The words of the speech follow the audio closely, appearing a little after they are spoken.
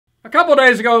A couple of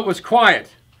days ago, it was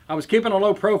quiet. I was keeping a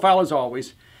low profile as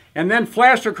always. And then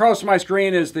flashed across my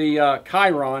screen is the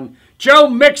chyron. Joe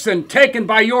Mixon taken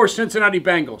by your Cincinnati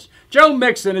Bengals. Joe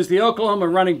Mixon is the Oklahoma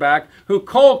running back who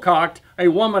cold-cocked a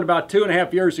woman about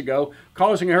 2.5 years ago,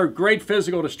 causing her great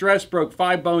physical distress, broke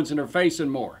 5 bones in her face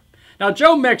and more. Now,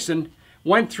 Joe Mixon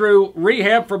went through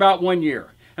rehab for about 1 year.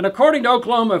 And according to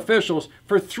Oklahoma officials,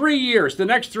 for 3 years, the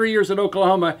next 3 years at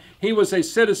Oklahoma, he was a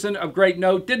citizen of great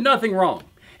note, did nothing wrong.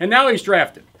 And now he's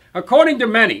drafted. According to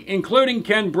many, including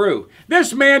Ken Brew,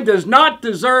 this man does not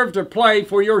deserve to play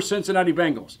for your Cincinnati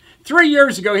Bengals. 3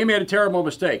 years ago, he made a terrible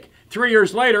mistake. 3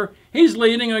 years later, he's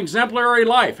leading an exemplary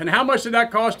life. And how much did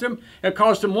that cost him? It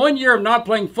cost him 1 year of not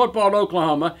playing football at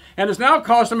Oklahoma, and it's now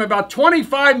cost him about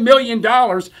 $25 million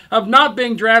of not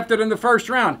being drafted in the first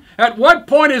round. At what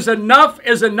point is enough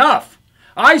is enough?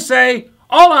 I say,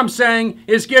 all I'm saying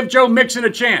is give Joe Mixon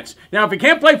a chance. Now, if he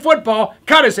can't play football,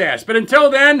 cut his ass. But until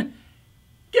then,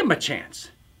 give him a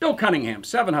chance. Bill Cunningham,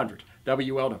 700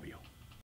 WLW.